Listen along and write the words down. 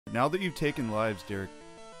Now that you've taken lives, Derrick,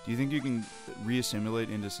 do you think you can re-assimilate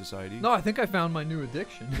into society? No, I think I found my new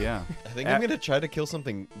addiction. Yeah. I think I'm gonna try to kill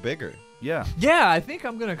something bigger. Yeah. Yeah, I think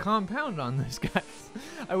I'm gonna compound on this, guys.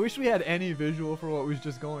 I wish we had any visual for what was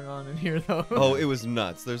just going on in here, though. Oh, it was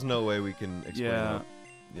nuts. There's no way we can explain it.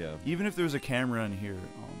 Yeah. Even if there was a camera in here,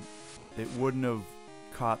 it wouldn't have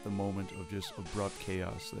caught the moment of just abrupt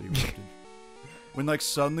chaos that erupted. When like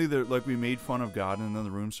suddenly we made fun of God and then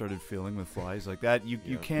the room started filling with flies like that, you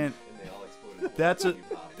can't. And they all exploded.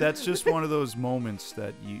 That's just one of those moments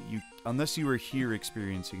that you unless you were here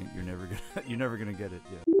experiencing it, you're never gonna get it.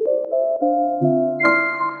 Yeah.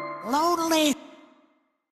 Lonely.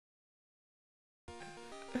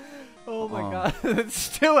 Oh my god, it's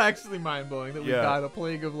still actually mind-blowing that we Yeah. got a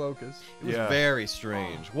plague of locusts. It was very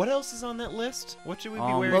strange. What else is on that list? What should we be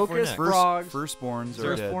wary Locust, for next? frogs, Firstborns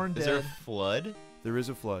are dead. firstborn Is there a dead. flood? There is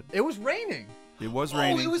a flood. It was raining. It was Oh,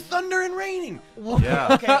 raining. it was thunder and raining. Yeah.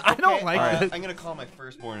 Okay, I don't like Alright, it. I'm gonna call my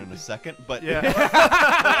firstborn in a second, but Yeah.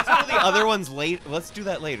 let's do the other ones late. Let's do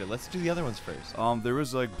that later. Let's do the other ones first. There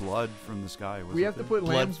was like blood from the sky. We have to put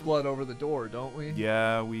Blood- lamb's blood over the door, don't we?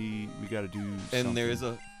 Yeah, we got to do. And something. there is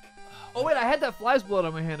a. Oh wait, I had that fly's blood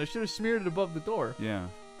on my hand. I should have smeared it above the door. Yeah.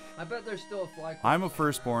 I bet there's still a fly. I'm a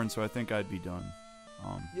firstborn, so I think I'd be done.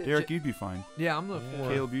 Yeah, Derrick, you'd be fine. Yeah, I'm the four.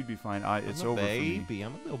 Caleb, you'd be fine. It's I'm a over baby. for me.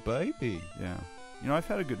 I'm a little baby. Yeah. You know, I've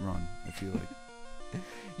had a good run. I feel like.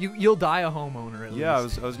 You'll die a homeowner at Yeah,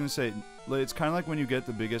 least. I was gonna say, it's kind of like when you get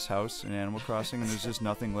the biggest house in Animal Crossing and there's just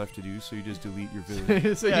nothing left to do, so you just delete your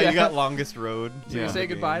village. So Yeah, you got longest road. So you Yeah. say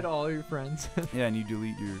goodbye to all your friends. Yeah, and you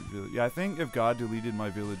delete your village. Yeah, I think if God deleted my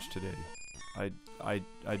village today,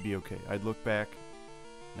 I'd be okay. I'd look back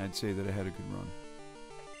and I'd say that I had a good run.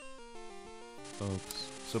 Folks.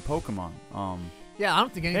 So Pokemon. Yeah, I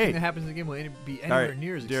don't think anything Hey. that happens in the game will be All anywhere right,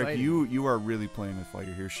 near as Derrick, exciting. you are really playing the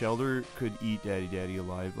fighter here. Shelder could eat Daddy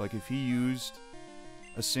alive. Like if he used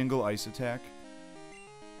a single ice attack,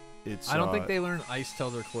 it's. I don't think they learn ice till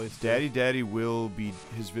they're close. Daddy will be.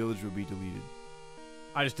 His village will be deleted.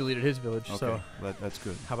 I just deleted his village, Okay, so that's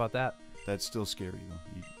good. how about that? That's still scary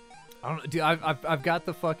though. I don't know, dude. I've got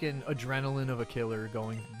the fucking adrenaline of a killer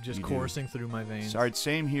going, just You do. coursing through my veins. Sorry,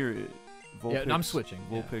 same here. Yeah, I'm switching,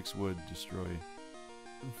 yeah. Vulpix would destroy.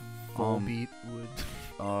 Volbeat would.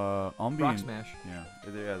 Umbi Rock and- Smash. Yeah,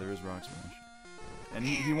 there is Rock Smash, and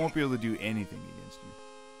he won't be able to do anything against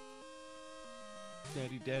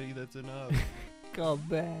you. Daddy, that's enough. Come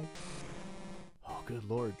back. Oh, good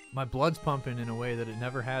lord. My blood's pumping in a way that it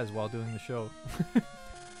never has while doing the show.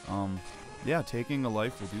 Yeah, taking a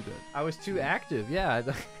life will do that. I was too active, yeah.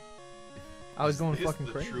 I was going Is fucking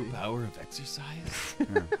the crazy. true power of exercise.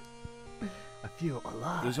 Yeah. I feel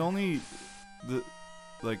alive. There's only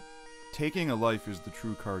taking a life is the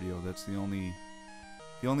true cardio. That's the only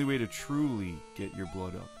way to truly get your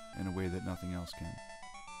blood up in a way that nothing else can.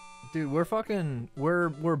 Dude,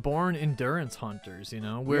 we're born endurance hunters, you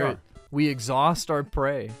know? We are. We exhaust our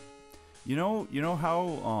prey. You know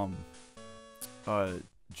how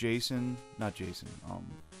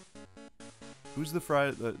who's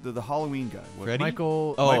the Halloween guy? What- Freddy?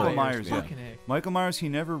 Michael Michael Myers, yeah. Fucking A. Michael Myers, he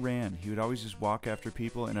never ran. He would always just walk after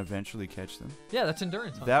people and eventually catch them. Yeah, that's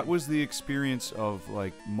endurance hunting. That was the experience of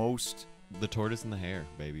like most. The tortoise and the hare,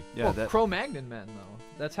 baby. Yeah, well, that. Cro-Magnon men, though.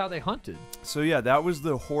 That's how they hunted. So yeah, that was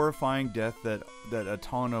the horrifying death that a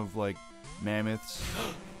ton of like mammoths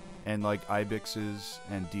and like ibexes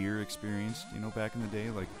and deer experienced. You know, back in the day,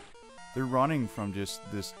 like they're running from just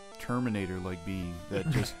this Terminator-like being that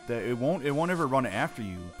just that it won't ever run after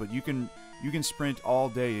you, but you can sprint all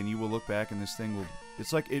day and you will look back and this thing will.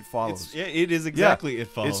 It's like it follows. It is exactly it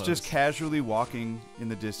follows. It's just casually walking in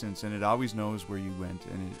the distance, and it always knows where you went,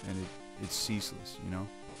 and it's ceaseless. You know.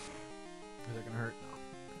 Is it gonna hurt?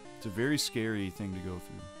 It's a very scary thing to go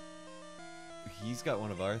through. He's got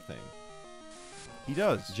one of our thing. He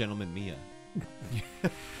does. Gentleman Mia.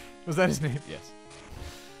 Was that his name? Yes.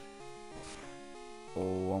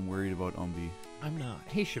 Oh, I'm worried about Umbi. I'm not.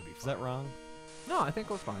 He should be. Is that wrong? No, I think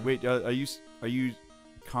it was fine. Wait, are you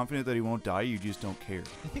confident that he won't die? You just don't care.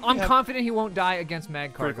 I'm confident he won't die against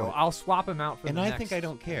Mag Cargo. Critical. I'll swap him out for And the I next. think I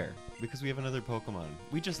don't care because we have another Pokemon.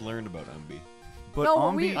 We just learned about Umbi. But No,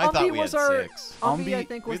 Umbi, I thought Umbi we was had our. 6. Umbi, I Umbi-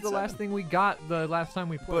 think, we was had the last 7. thing we got the last time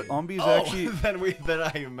we played. but Umbi's Oh, actually then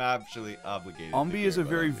I am actually obligated. Umbi to is a care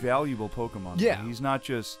very about Umbi. valuable Pokemon. Yeah. He's not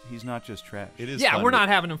just trash. It is. yeah, fun we're to- not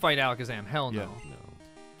having him fight Alakazam. Hell no. Yeah. No,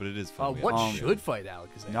 but it is fun. What Um, should fight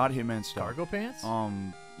Alakazam? Not Hitman stuff. Cargo pants?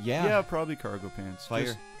 Yeah. probably cargo pants. Fire.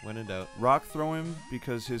 Just When in doubt. rock throw him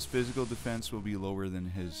because his physical defense will be lower than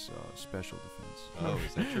his special defense. Oh,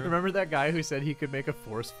 is that true? Remember that guy who said he could make a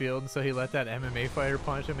force field, so he let that MMA fighter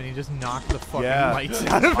punch him, and he just knocked the fucking Yeah. lights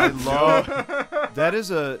out of I him? love that is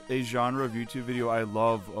a genre of YouTube video I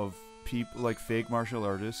love of people like fake martial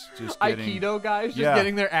artists just getting Aikido guys just Yeah.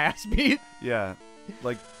 getting their ass beat. yeah,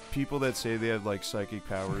 like people that say they have like psychic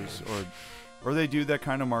powers or they do that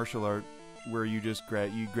kind of martial art where you just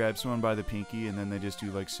grab someone by the pinky and then they just do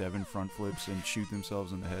like 7 front flips and shoot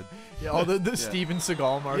themselves in the head. Yeah, all the Steven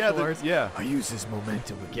Seagal martial arts. Yeah. I use his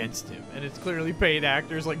momentum against him, and it's clearly paid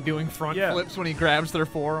actors like doing front Yeah. flips when he grabs their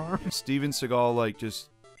forearm. Steven Seagal like just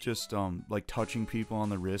like touching people on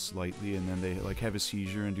the wrist lightly and then they like have a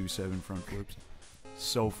seizure and do 7 front flips.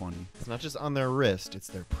 So funny. It's not just on their wrist; it's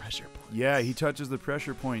their pressure point. Yeah, he touches the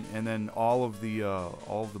pressure point and then all of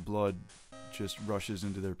the blood just rushes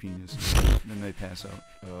into their penis and then they pass out.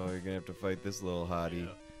 Oh, you're gonna have to fight this little hottie.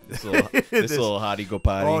 Yeah. This little hottie go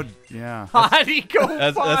potty. Oh yeah. Hottie go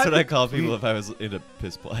That's what I call people if I was in a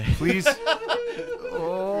piss play. Please. This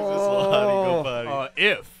little hottie go potty.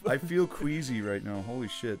 If I feel queasy right now. Holy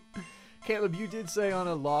shit. Caleb, you did say on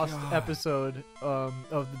a lost episode of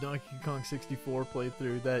the Donkey Kong 64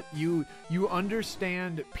 playthrough that you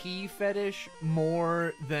understand pee fetish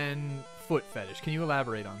more than foot fetish. Can you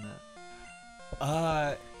elaborate on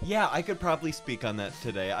that? Yeah, I could probably speak on that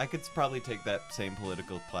today. I could probably take that same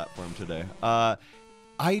political platform today.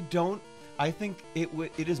 I think it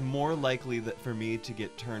is more likely that for me to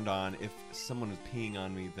get turned on if someone was peeing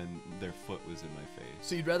on me than their foot was in my face.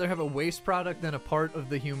 So you'd rather have a waste product than a part of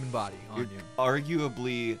the human body on you?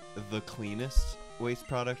 Arguably the cleanest waste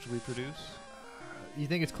product we produce. You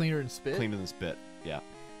think it's cleaner than spit? Cleaner than spit, yeah.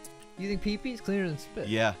 You think pee-pee is cleaner than spit?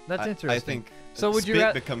 Yeah. That's interesting. I think So would you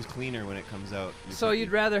spit becomes cleaner when it comes out. So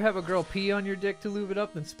you'd rather have a girl pee on your dick to lube it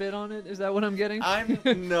up than spit on it? Is that what I'm getting? No,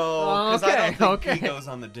 because I don't think pee okay. goes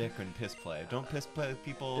on the dick when piss play. Don't piss play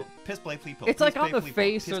people. Piss play people. It's like Piss on play the people.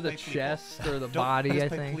 face Piss or the play people. chest or the Don't body, piss I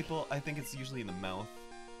play think. People, I think it's usually in the mouth.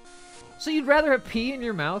 So you'd rather have pee in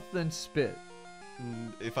your mouth than spit?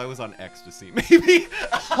 If I was on ecstasy, maybe.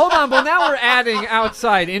 Hold on, but now we're adding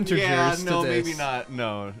outside integers Yeah, to no, this. maybe not.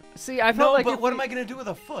 No. See, I felt No, like but if what we- am I gonna do with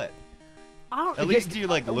a foot? I don't. At least you're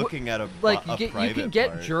like looking at a like a you private can get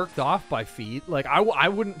part. jerked off by feet. Like I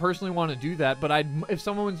wouldn't personally want to do that, but if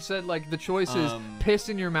someone said like the choice is piss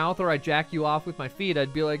in your mouth or I jack you off with my feet,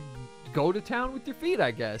 I'd be like, go to town with your feet,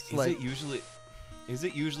 I guess. Is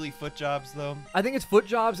it usually foot jobs though? I think it's foot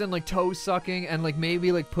jobs and like toe sucking and like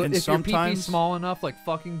maybe like And if your pee sometimes- small enough, like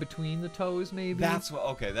fucking between the toes maybe. That's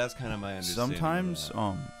kind of my understanding. Sometimes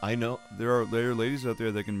of that. I know. there are ladies out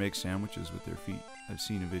there that can make sandwiches with their feet. I've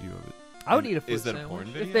seen a video of it. I would eat a foot Is that a sandwich porn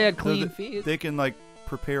if video? they had No, clean feet. They can like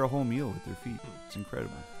prepare a whole meal with their feet. It's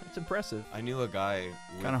incredible. It's impressive. I knew a guy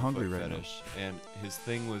with Kinda a hungry foot right now. fetish, and his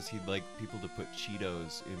thing was he'd like people to put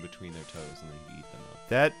Cheetos in between their toes and then he'd eat them up.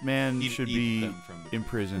 That man He'd should eat be them from the- in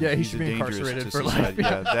prison. Yeah, he He's should be dangerous incarcerated to for life. society.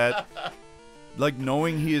 Yeah, that like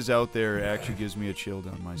knowing he is out there actually gives me a chill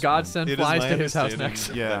down my spine. God send It is flies my to his house understanding next.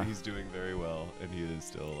 that Yeah. he's doing very well, and he is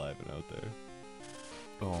still alive and out there.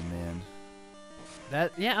 Oh man, I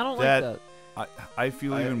don't That- like that. I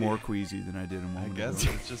feel even more queasy than I did a I moment guess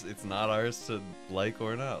ago. it's not ours to like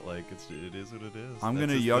or not like. It is what it is. I'm That's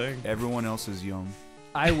gonna his yuck thing. everyone else's yum.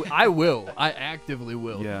 I will. I actively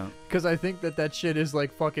will. Yeah. Because I think that shit is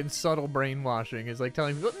like fucking subtle brainwashing. It's like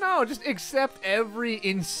telling people, no, just accept every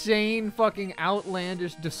insane, fucking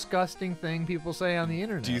outlandish, disgusting thing people say on the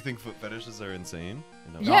internet. Do you think foot fetishes are insane?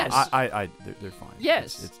 No. Yes. They're fine.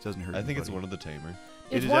 Yes. It doesn't hurt. I think it's anybody. one of the tamer.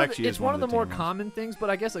 It's It one actually it's is one of the more tamers. common things, but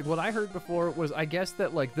I guess like what I heard before was I guess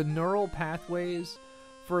that like the neural pathways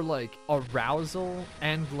for like arousal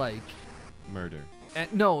and like Murder.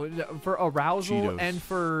 no for arousal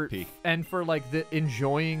Cheetos. and for like the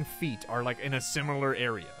enjoying feet are like in a similar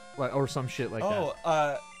area like or some shit like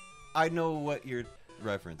that. I know what you're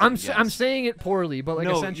referencing. I'm saying it poorly, but like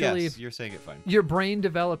no, essentially yes, you're saying it fine. your brain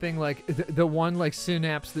developing like the one like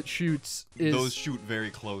synapse that shoots is Those shoot very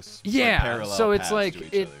close. yeah. Like, parallel So it's paths like to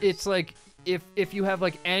each other's. it's like if you have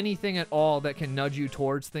like anything at all that can nudge you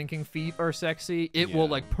towards thinking feet are sexy, it will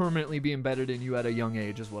Yeah. like permanently be embedded in you at a young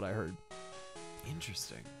age, is what I heard.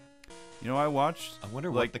 Interesting. You know, I watched. I wonder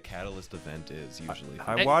like, what the catalyst event is usually.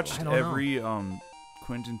 I watched I don't know. every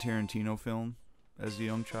Quentin Tarantino film as a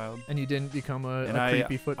young child. And you didn't become a And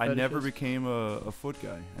creepy foot I never fetishist? became a foot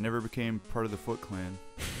guy. I never became part of the Foot Clan.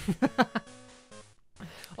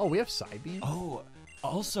 Oh, we have side beam. Oh,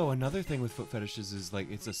 also another thing with foot fetishes is like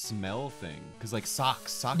it's a smell thing because like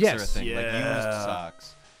socks are a Yes. thing, like used Yeah.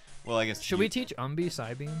 socks. Well, I guess Should we teach Umbi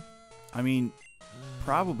side beam? I mean,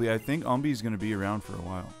 Probably. I think Umbi's gonna be around for a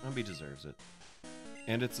while. Umbi deserves it.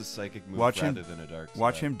 And it's a psychic move Watch him- rather than a dark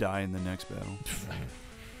Watch side. him die in the next battle.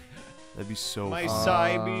 That'd be so My fun.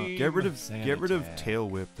 side beam. Get rid of Sand tail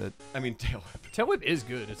whip. That I mean, tail whip. Tail whip is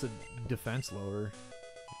good. It's a defense lower.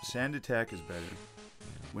 sand attack is better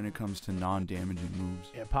when it comes to non-damaging moves.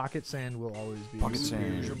 Yeah, pocket sand will always be. Pocket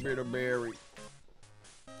sand. Use a bit of berry.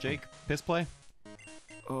 Jake, piss play?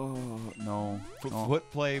 Oh no. No. Foot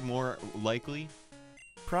play more likely?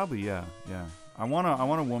 Probably yeah. I want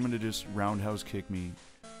a woman to just roundhouse kick me,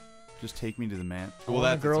 just take me to the mat. I want a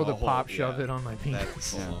that's girl a to whole- pop shove yeah. it on my penis.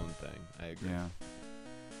 That's Yeah. a lone thing. I agree. Yeah.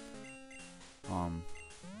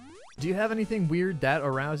 Do you have anything weird that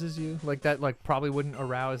arouses you? Like that, like probably wouldn't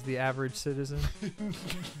arouse the average citizen.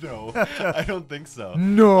 No, I don't think so.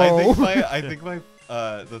 No. I think my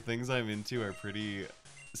the things I'm into are pretty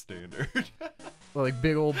standard. Well, like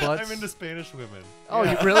big old butts. I'm into Spanish women. Oh,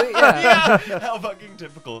 Yeah. you really? Yeah. Yeah, how fucking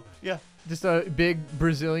typical. Yeah, Just a big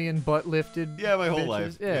Brazilian butt lifted. yeah, my whole bitches.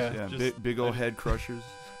 life. Yeah. Yeah. Just- Big old head crushers.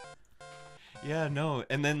 Yeah, no,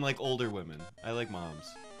 and then like older women. I like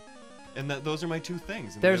moms, and those are my two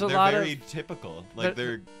things. And There's they're a lot very of- typical. Like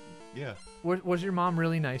there- yeah. Was your mom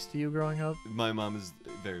really nice to you growing up? My mom is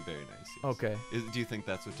very, very nice. Yes. Okay. Do you think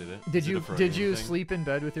that's what did it? Did Is it a you Freudian did you thing? sleep in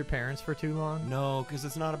bed with your parents for too long? No, because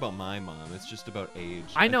it's not about my mom. It's just about age.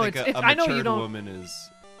 I know, think it's- a I know you matured don't- woman is.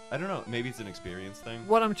 I don't know. Maybe it's an experience thing.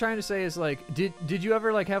 What I'm trying to say is like, did you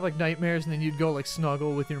ever like have like nightmares and then you'd go like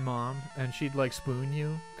snuggle with your mom and she'd like spoon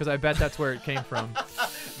you? Because I bet that's where it came from.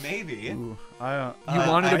 Maybe. Ooh, You wanted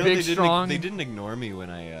I a know big, they strong- They didn't ignore me when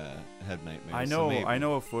I had nightmares. I so know. maybe. I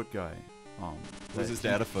know a foot guy. Was his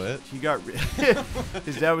dad a foot? He got.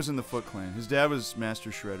 His dad was in the Foot Clan. His dad was Master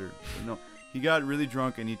Shredder. You know, he got really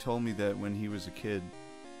drunk and he told me that when he was a kid,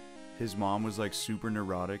 his mom was like super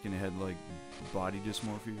neurotic and had like body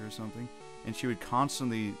dysmorphia or something, and she would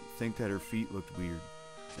constantly think that her feet looked weird,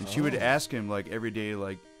 and she would Oh. ask him like every day,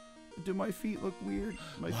 like, "Do my feet look weird?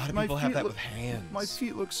 A lot of my people have feet that look- with hands. My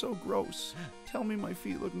feet look so gross. Tell me my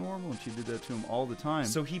feet look normal." And she did that to him all the time.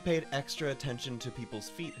 So he paid extra attention to people's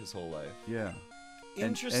feet his whole life. yeah.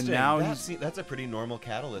 Interesting. now that's a pretty normal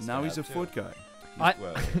catalyst. Now to he's a have, too. foot guy.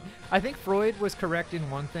 Well, I think Freud was correct in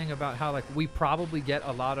one thing about how like we probably get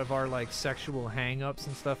a lot of our like sexual hang-ups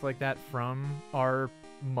and stuff like that from our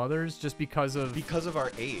mothers just because of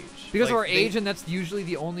our age. because of Like, our age, and that's usually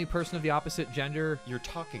the only person of the opposite gender you're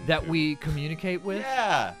talking that to. we communicate with.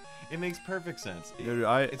 Yeah, it makes perfect sense. Dude,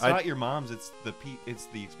 It's I- not your mom's. It's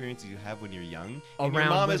the experience you have when you're young. And your Around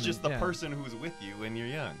mom is women, just the yeah. person who's with you when you're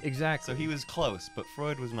young. Exactly. So he was close, but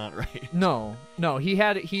Freud was not right. No, he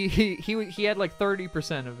had he had like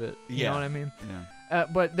 30% of it. You Yeah. know what I mean? Yeah.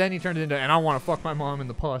 But then he turned it into, and I want to fuck my mom in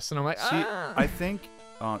the puss, and I'm like, See, ah. I think,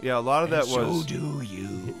 yeah, a lot of that was. do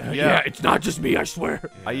you. Yeah. it's not just me, I swear.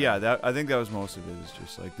 Yeah, that I think that was most of it. Is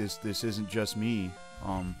just like this isn't just me.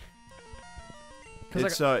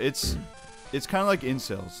 'Cause, It's kind of like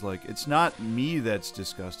incels. Like it's not me that's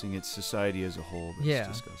disgusting. It's society as a whole that's Yeah,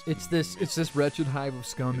 disgusting. it's this wretched hive of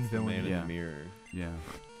scum and It's the man villainy. in Yeah. the mirror. Yeah.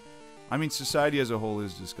 I mean, society as a whole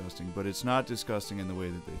is disgusting, but it's not disgusting in the way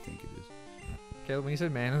that they think it is. Caleb, when you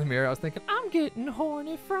said man in the mirror, I was thinking, I'm getting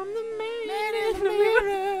horny from the man in the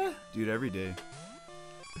mirror. Dude, every day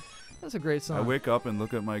That's a great song. I wake up and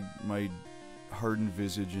look at my hardened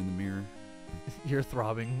visage in the mirror. You're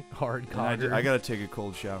throbbing hard And I cogger. gotta take a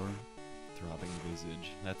cold shower. Throbbing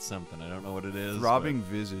visage. That's something. I don't know what it is. Throbbing but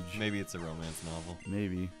visage. Maybe it's a romance novel.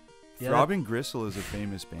 Maybe. Yeah, Throbbing Gristle is a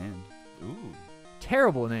famous band. Ooh.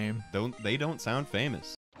 Terrible name. They don't sound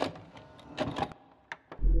famous.